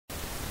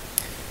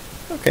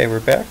Okay, we're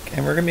back,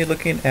 and we're going to be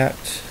looking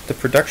at the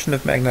production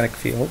of magnetic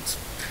fields.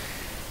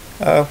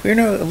 We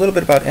know a little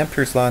bit about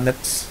Ampere's law, and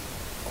that's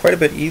quite a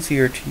bit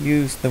easier to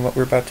use than what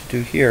we're about to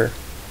do here,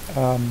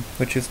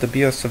 which is the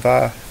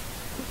Biot-Savart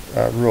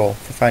rule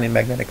for finding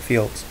magnetic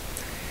fields.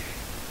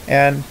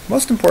 And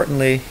most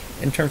importantly,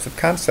 in terms of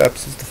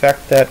concepts, is the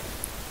fact that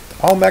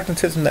all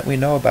magnetism that we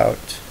know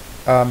about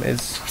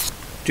is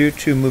due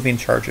to moving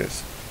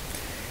charges.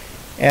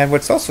 And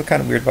what's also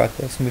kind of weird about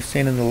this, and we've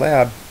seen in the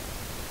lab,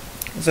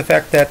 is the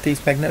fact that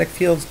these magnetic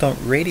fields don't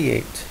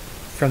radiate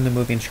from the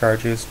moving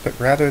charges, but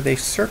rather they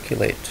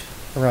circulate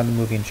around the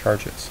moving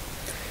charges.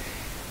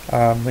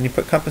 When you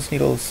put compass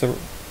needles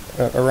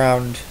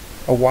around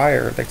a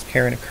wire that's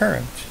carrying a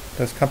current,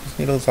 those compass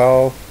needles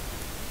all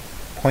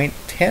point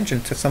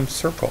tangent to some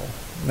circle,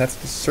 and that's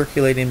the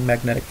circulating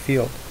magnetic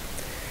field.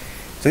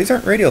 So these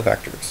aren't radial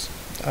vectors.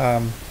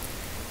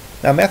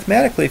 Now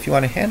mathematically, if you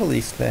want to handle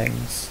these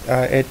things,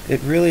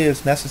 it really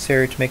is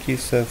necessary to make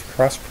use of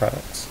cross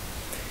products.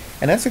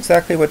 And that's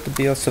exactly what the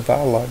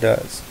Biot-Savart law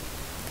does.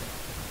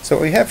 So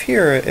what we have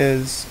here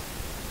is,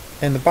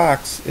 in the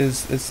box,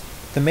 is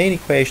the main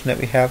equation that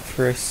we have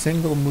for a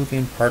single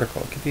moving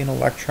particle. It could be an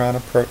electron,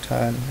 a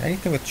proton,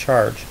 anything with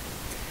charge.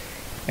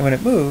 And when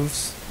it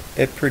moves,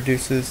 it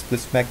produces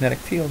this magnetic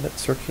field that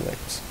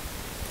circulates.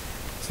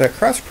 So that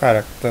cross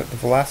product, the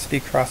velocity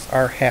cross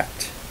r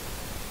hat,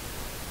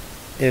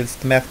 is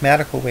the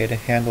mathematical way to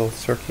handle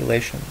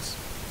circulations.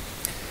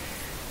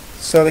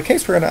 So the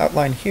case we're going to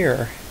outline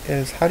here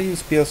is how to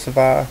use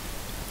Biot-Savart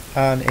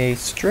on a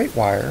straight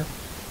wire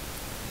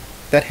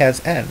that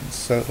has ends,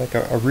 so like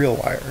a real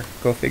wire,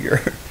 go figure.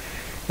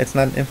 It's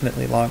not an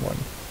infinitely long one.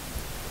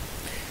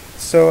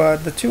 So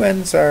the two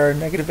ends are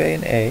negative A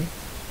and A,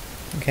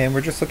 okay, and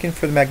we're just looking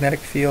for the magnetic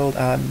field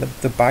on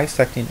the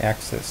bisecting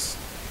axis.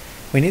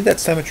 We need that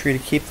symmetry to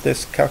keep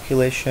this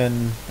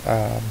calculation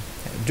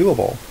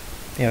doable,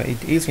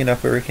 easy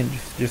enough where we can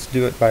just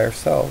do it by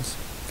ourselves.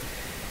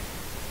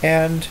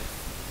 And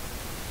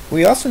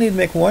we also need to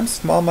make one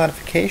small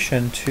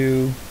modification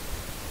to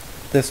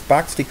this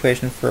boxed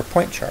equation for a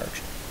point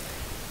charge.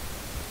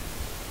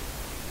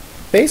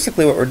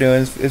 Basically what we're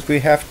doing is we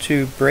have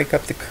to break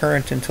up the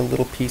current into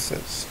little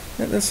pieces.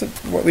 And this is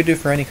what we do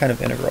for any kind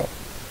of integral.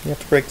 You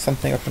have to break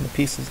something up into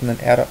pieces and then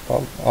add up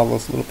all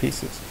those little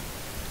pieces.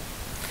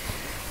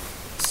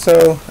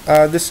 So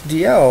this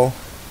dl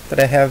that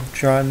I have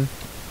drawn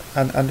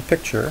on the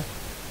picture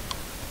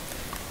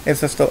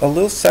is just a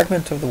little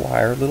segment of the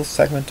wire, a little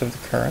segment of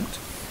the current.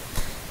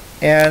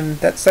 And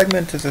that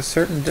segment is a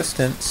certain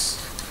distance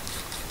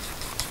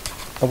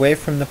away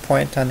from the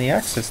point on the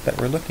axis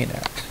that we're looking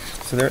at.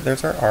 So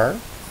there's our r.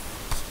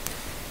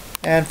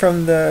 And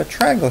from the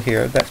triangle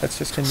here, that's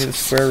just going to be the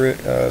square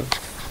root of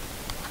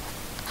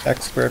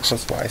x squared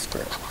plus y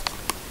squared.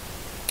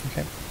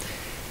 Okay.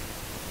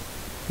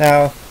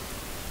 Now,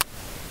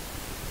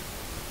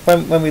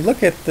 when we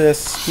look at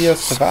this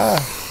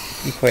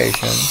Biot-Savart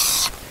equation,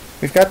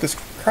 we've got this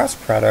cross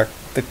product,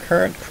 the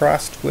current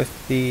crossed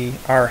with the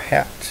r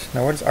hat.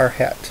 Now what is r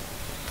hat?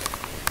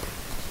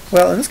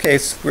 Well, in this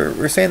case,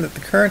 we're saying that the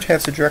current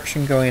has a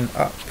direction going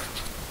up.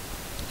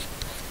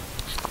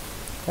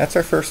 That's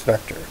our first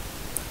vector.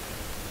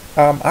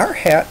 R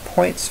hat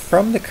points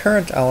from the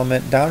current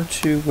element down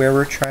to where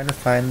we're trying to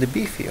find the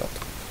B field.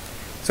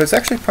 So it's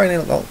actually pointing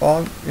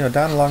along,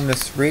 down along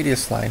this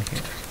radius line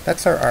here.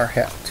 That's our r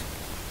hat.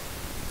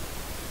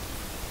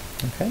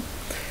 Okay.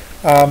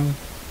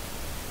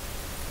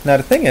 Now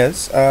the thing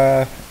is,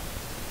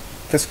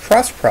 this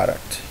cross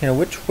product,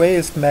 which way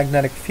is the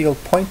magnetic field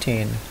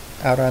pointing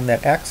out on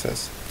that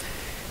axis?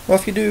 Well,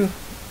 if you do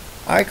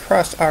I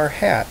cross r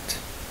hat,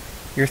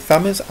 your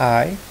thumb is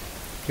I,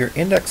 your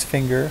index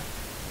finger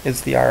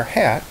is the r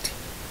hat,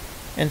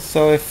 and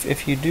so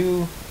if you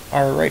do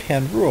our right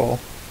hand rule,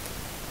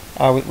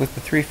 with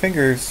the three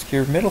fingers,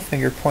 your middle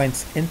finger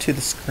points into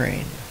the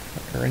screen,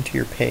 or into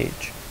your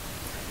page.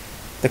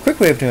 The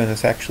quick way of doing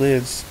this actually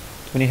is,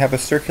 when you have a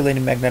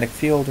circulating magnetic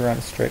field around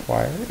a straight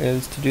wire,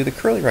 is to do the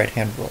curly right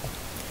hand rule.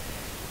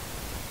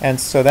 And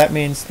so that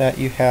means that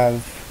you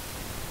have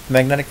the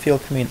magnetic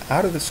field coming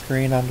out of the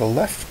screen on the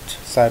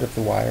left side of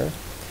the wire,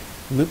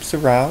 loops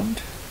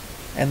around,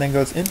 and then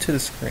goes into the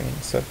screen.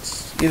 So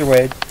it's either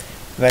way,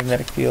 the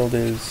magnetic field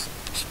is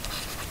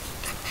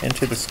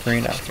into the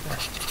screen out here.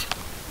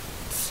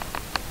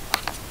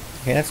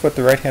 Okay, that's what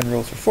the right hand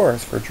rules are for,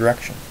 is for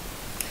direction.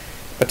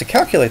 But to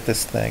calculate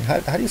this thing, how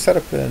do you set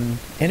up an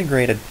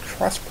integrated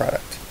cross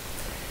product?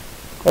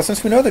 Well,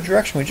 since we know the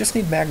direction, we just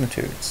need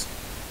magnitudes.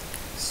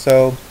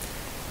 So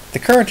the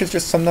current is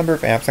just some number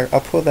of amps.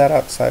 I'll pull that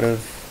outside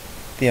of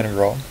the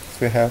integral.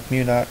 So we have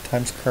mu naught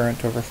times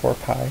current over 4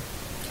 pi.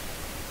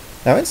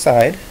 Now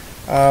inside,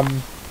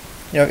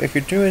 if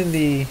you're doing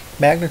the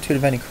magnitude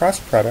of any cross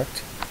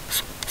product,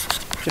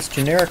 just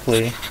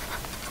generically,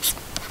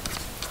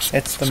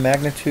 it's the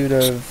magnitude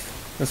of,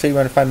 let's say you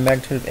want to find the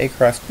magnitude of A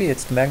cross B,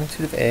 it's the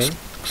magnitude of A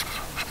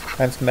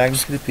times the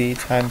magnitude of B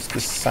times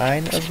the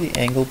sine of the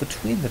angle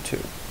between the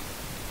two.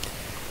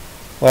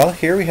 Well,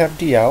 here we have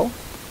dl.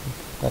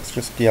 That's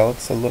just dl,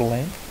 it's a little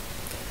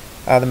length.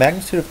 The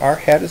magnitude of r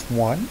hat is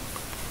 1.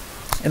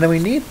 And then we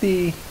need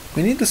the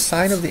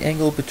sine of the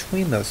angle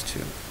between those two.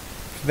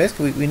 So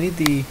basically we need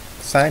the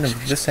sine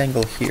of this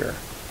angle here.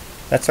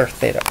 That's our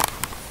theta.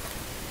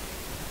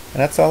 And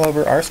that's all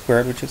over r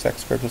squared, which is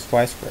x squared plus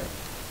y squared.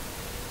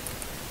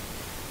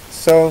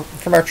 So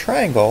from our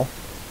triangle,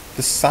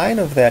 the sine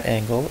of that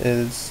angle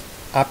is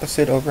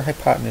opposite over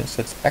hypotenuse,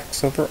 so it's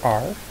x over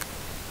r.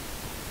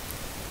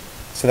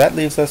 So that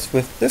leaves us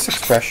with this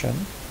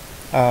expression.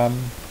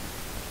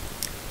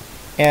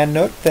 And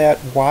note that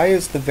y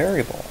is the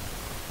variable.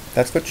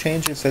 That's what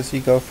changes as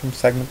you go from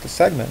segment to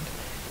segment.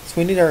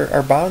 So we need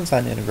our bounds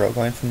on integral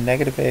going from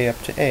negative a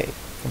up to a,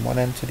 from one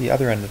end to the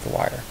other end of the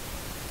wire.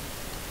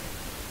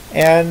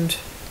 And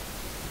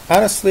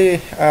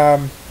honestly,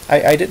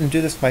 I didn't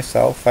do this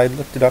myself. I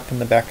looked it up in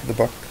the back of the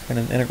book in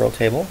an integral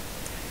table.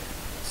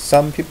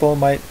 Some people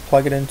might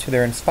plug it into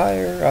their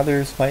Inspire,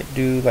 others might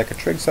do like a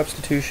trig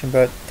substitution,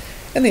 but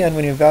in the end,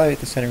 when you evaluate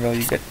this integral,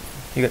 you get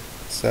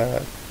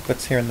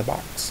what's here in the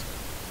box.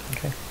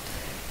 Okay.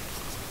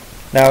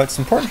 Now it's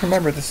important to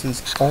remember this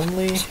is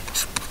only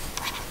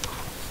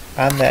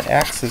on that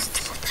axis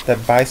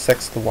that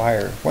bisects the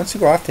wire. Once you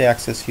go off the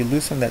axis, you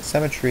lose some of that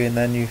symmetry, and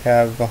then you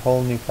have a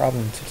whole new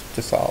problem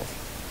to solve.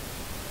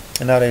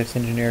 And nowadays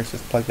engineers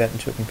just plug that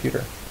into a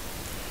computer.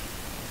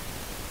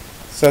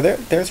 So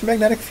there's a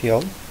magnetic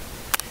field.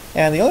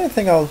 And the only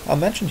thing I'll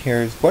mention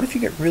here is, what if you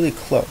get really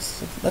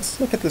close? Let's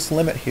look at this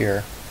limit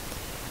here.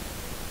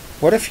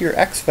 What if your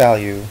x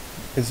value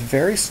is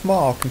very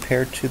small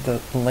compared to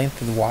the length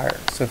of the wire?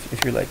 So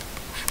if you're like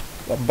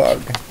a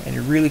bug and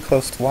you're really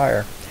close to the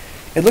wire,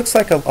 it looks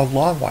like a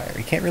long wire.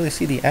 You can't really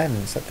see the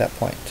ends at that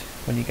point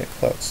when you get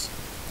close.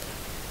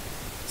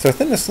 So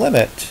within this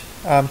limit,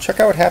 check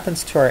out what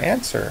happens to our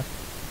answer.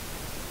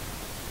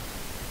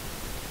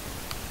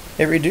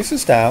 It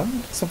reduces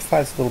down,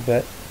 simplifies a little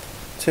bit,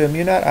 to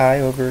mu naught I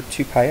over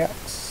 2 pi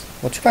x.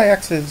 Well, 2 pi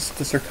x is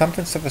the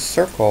circumference of a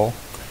circle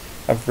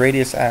of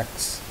radius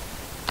x.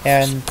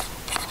 And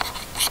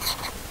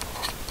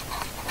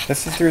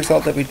this is the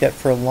result that we'd get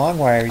for a long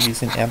wire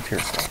using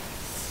Ampere's law.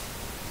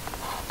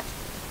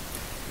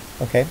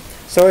 Okay,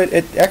 so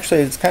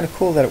it's kind of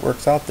cool that it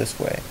works out this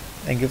way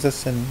and gives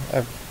us an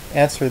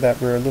answer that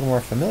we're a little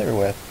more familiar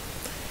with.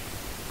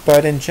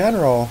 But in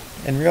general,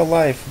 in real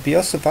life,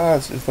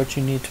 Biot-Savart is what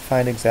you need to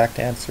find exact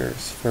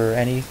answers for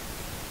any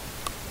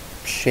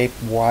shape,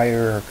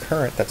 wire, or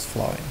current that's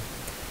flowing.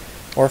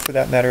 Or for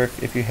that matter,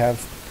 if you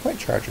have point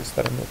charges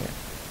that are moving.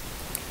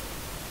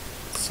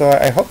 So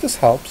I hope this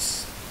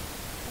helps.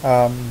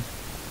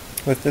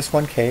 With this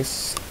one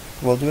case,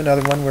 we'll do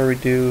another one where we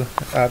do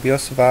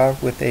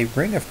Biot-Savart with a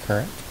ring of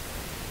current.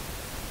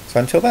 So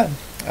until then,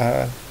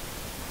 have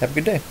a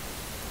good day.